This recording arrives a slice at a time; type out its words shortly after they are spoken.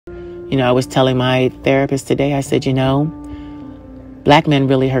I was telling my therapist today, I said, Black men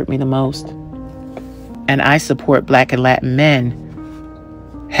really hurt me the most. And I support Black and Latin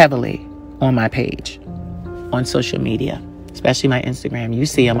men heavily on my page, on social media, especially my Instagram. You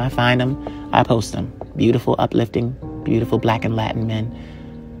see them, I find them, I post them. Beautiful, uplifting, beautiful Black and Latin men.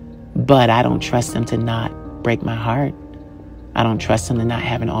 But I don't trust them to not break my heart. I don't trust them to not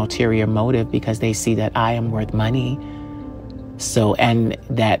have an ulterior motive because they see that I am worth money. So, and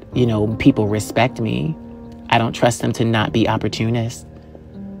that, people respect me. I don't trust them to not be opportunists.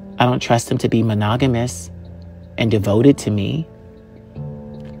 I don't trust them to be monogamous and devoted to me.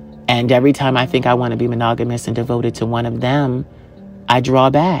 And every time I think I want to be monogamous and devoted to one of them, I draw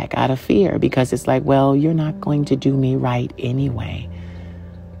back out of fear because it's like, well, you're not going to do me right anyway.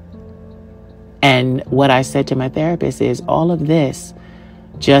 And what I said to my therapist is all of this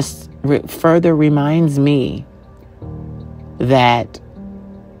just further reminds me that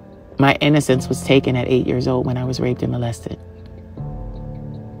my innocence was taken at 8 years old when I was raped and molested.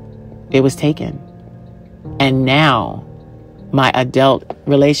 It was taken. And now my adult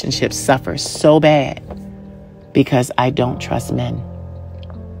relationships suffer so bad because I don't trust men.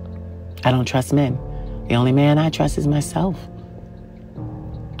 I don't trust men. The only man I trust is myself.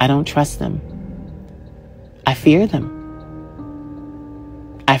 I don't trust them. I fear them.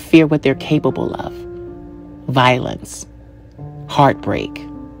 I fear what they're capable of. Violence, heartbreak,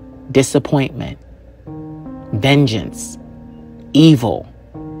 disappointment, vengeance, evil,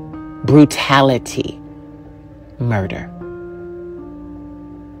 brutality, murder.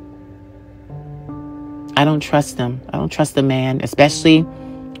 I don't trust them. I don't trust the man, especially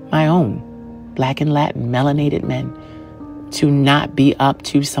my own Black and Latin melanated men, to not be up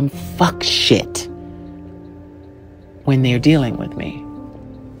to some fuck shit when they're dealing with me.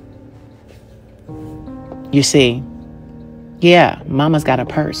 You see, yeah, mama's got a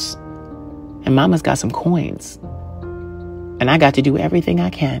purse and mama's got some coins. And I got to do everything I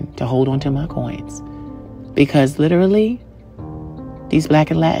can to hold on to my coins. Because literally, these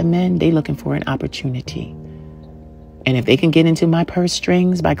Black and Latin men, they looking for an opportunity. And if they can get into my purse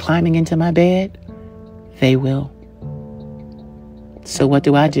strings by climbing into my bed, they will. So what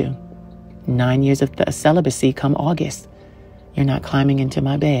do? 9 years of celibacy come August. You're not climbing into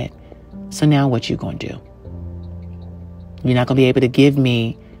my bed. So now what you gonna do? You're not gonna be able to give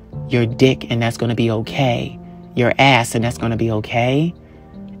me your dick and that's gonna be okay. Your ass and that's gonna be okay.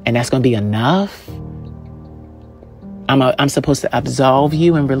 And that's gonna be enough. I'm supposed to absolve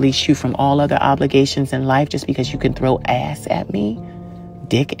you and release you from all other obligations in life just because you can throw ass at me,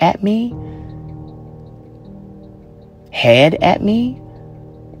 dick at me, head at me.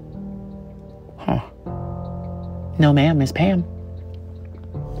 Huh. No, ma'am, Miss Pam.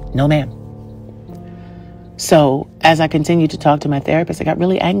 No, ma'am. So as I continued to talk to my therapist, I got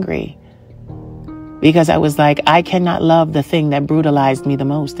really angry because I was like, I cannot love the thing that brutalized me the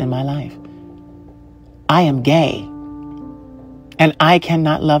most in my life. I am gay. And I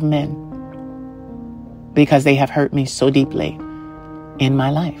cannot love men because they have hurt me so deeply in my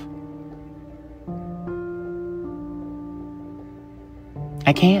life.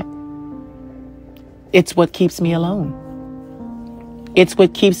 I can't. It's what keeps me alone. It's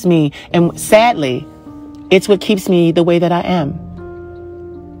what keeps me, and sadly, it's what keeps me the way that I am.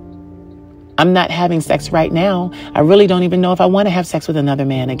 I'm not having sex right now. I really don't even know if I want to have sex with another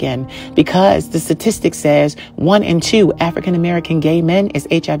man again because the statistic says 1 in 2 African-American gay men is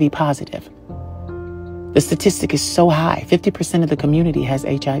HIV positive. The statistic is so high. 50% of the community has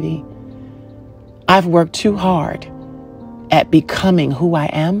HIV. I've worked too hard at becoming who I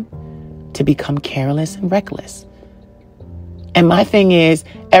am to become careless and reckless. And my thing is,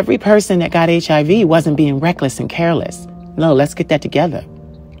 every person that got HIV wasn't being reckless and careless. No, let's get that together.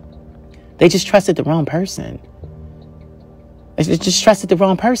 They just trusted the wrong person. They just trusted the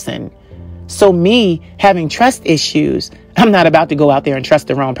wrong person. So me having trust issues, I'm not about to go out there and trust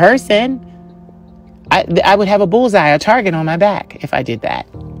the wrong person. I would have a bullseye, a target on my back if I did that.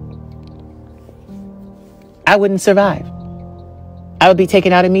 I wouldn't survive. I would be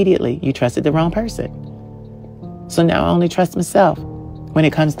taken out immediately. You trusted the wrong person. So now I only trust myself when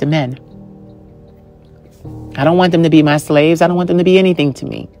it comes to men. I don't want them to be my slaves. I don't want them to be anything to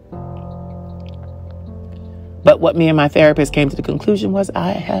me. But what me and my therapist came to the conclusion was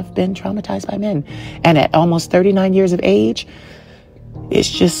I have been traumatized by men. And at almost 39 years of age, it's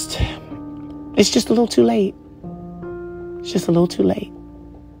just a little too late. It's just a little too late.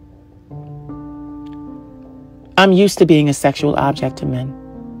 I'm used to being a sexual object to men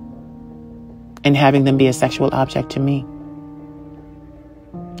and having them be a sexual object to me.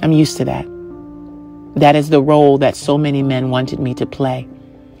 I'm used to that. That is the role that so many men wanted me to play.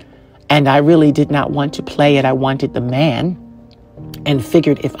 And I really did not want to play it. I wanted the man, and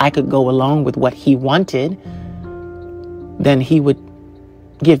figured if I could go along with what he wanted, then he would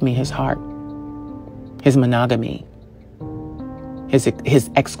give me his heart, his monogamy, his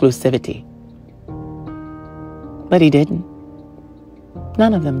exclusivity. But he didn't.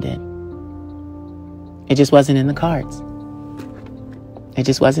 None of them did. It just wasn't in the cards. It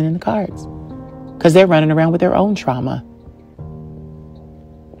just wasn't in the cards. Because they're running around with their own trauma.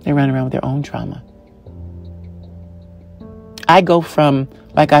 They're running around with their own trauma. I go from,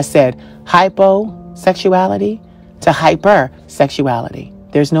 like I said, hyposexuality to hypersexuality.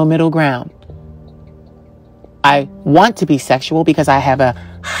 There's no middle ground. I want to be sexual because I have a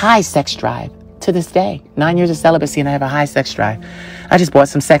high sex drive to this day. 9 years of celibacy and I have a high sex drive. I just bought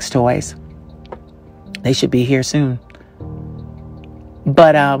some sex toys. They should be here soon.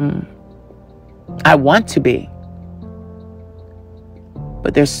 But I want to be.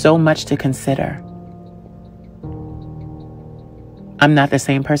 But there's so much to consider. I'm not the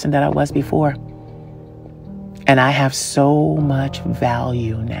same person that I was before. And I have so much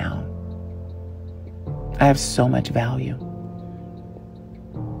value now. I have so much value.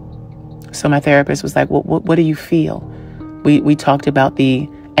 So my therapist was like, well, what do you feel? We talked about the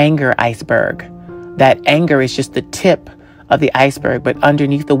anger iceberg. That anger is just the tip of the iceberg, but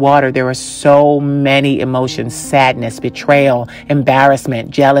underneath the water, there are so many emotions: sadness, betrayal,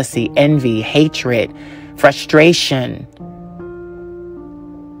 embarrassment, jealousy, envy, hatred, frustration,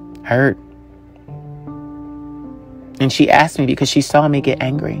 hurt. And she asked me because she saw me get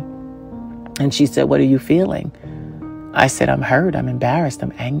angry. And she said, what are you feeling? I said, I'm hurt, I'm embarrassed,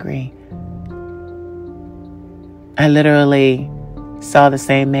 I'm angry. I literally saw the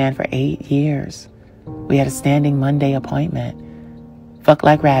same man for 8 years. We had a standing Monday appointment. Fuck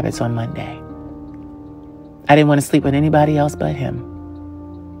like rabbits on Monday. I didn't want to sleep with anybody else but him.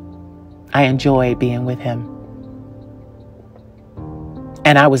 I enjoyed being with him.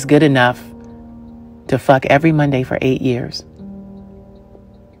 And I was good enough to fuck every Monday for 8 years.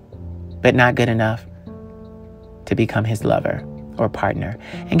 But not good enough to become his lover or partner.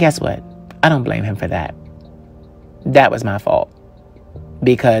 And guess what? I don't blame him for that. That was my fault.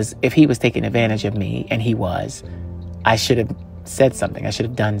 Because if he was taking advantage of me, and he was, I should have said something. I should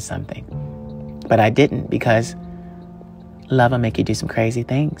have done something. But I didn't, because love will make you do some crazy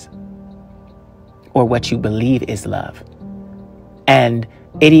things. Or what you believe is love. And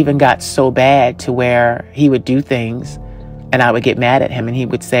it even got so bad to where he would do things and I would get mad at him, and he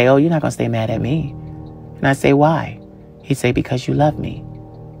would say, oh, you're not going to stay mad at me. And I'd say, why? He'd say, because you love me.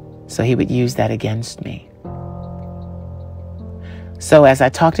 So he would use that against me. So as I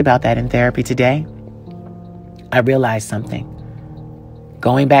talked about that in therapy today, I realized something.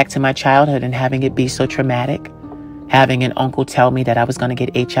 Going back to my childhood and having it be so traumatic, having an uncle tell me that I was going to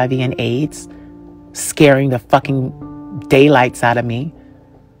get HIV and AIDS, scaring the fucking daylights out of me,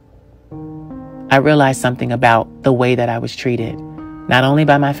 I realized something about the way that I was treated, not only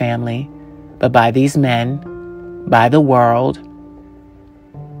by my family, but by these men, by the world,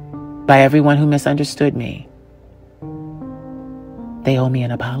 by everyone who misunderstood me. They owe me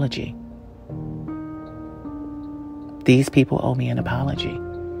an apology. These people owe me an apology.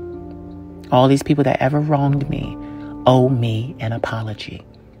 All these people that ever wronged me owe me an apology.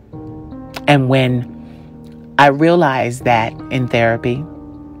 And when I realized that in therapy,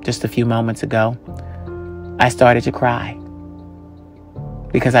 just a few moments ago, I started to cry.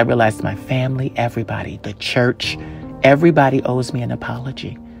 Because I realized my family, everybody, the church, everybody owes me an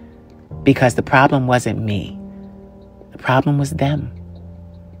apology. Because the problem wasn't me. The problem was them.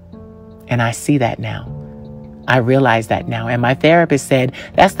 And I see that now. I realize that now. And my therapist said,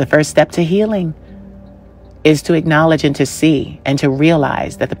 that's the first step to healing, is to acknowledge and to see and to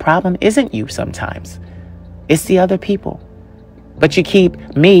realize that the problem isn't you sometimes. It's the other people. But you keep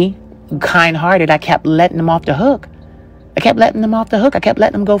me kind-hearted. I kept letting them off the hook. I kept letting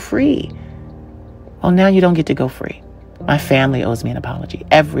them go free. Well, now you don't get to go free. My family owes me an apology.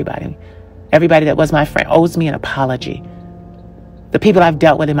 Everybody that was my friend owes me an apology. The people I've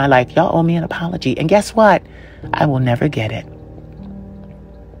dealt with in my life, y'all owe me an apology. And guess what? I will never get it.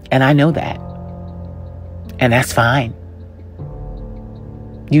 And I know that. And that's fine.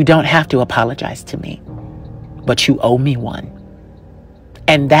 You don't have to apologize to me, but you owe me one.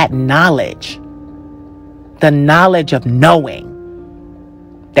 And that knowledge, the knowledge of knowing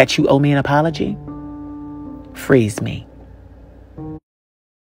that you owe me an apology, frees me.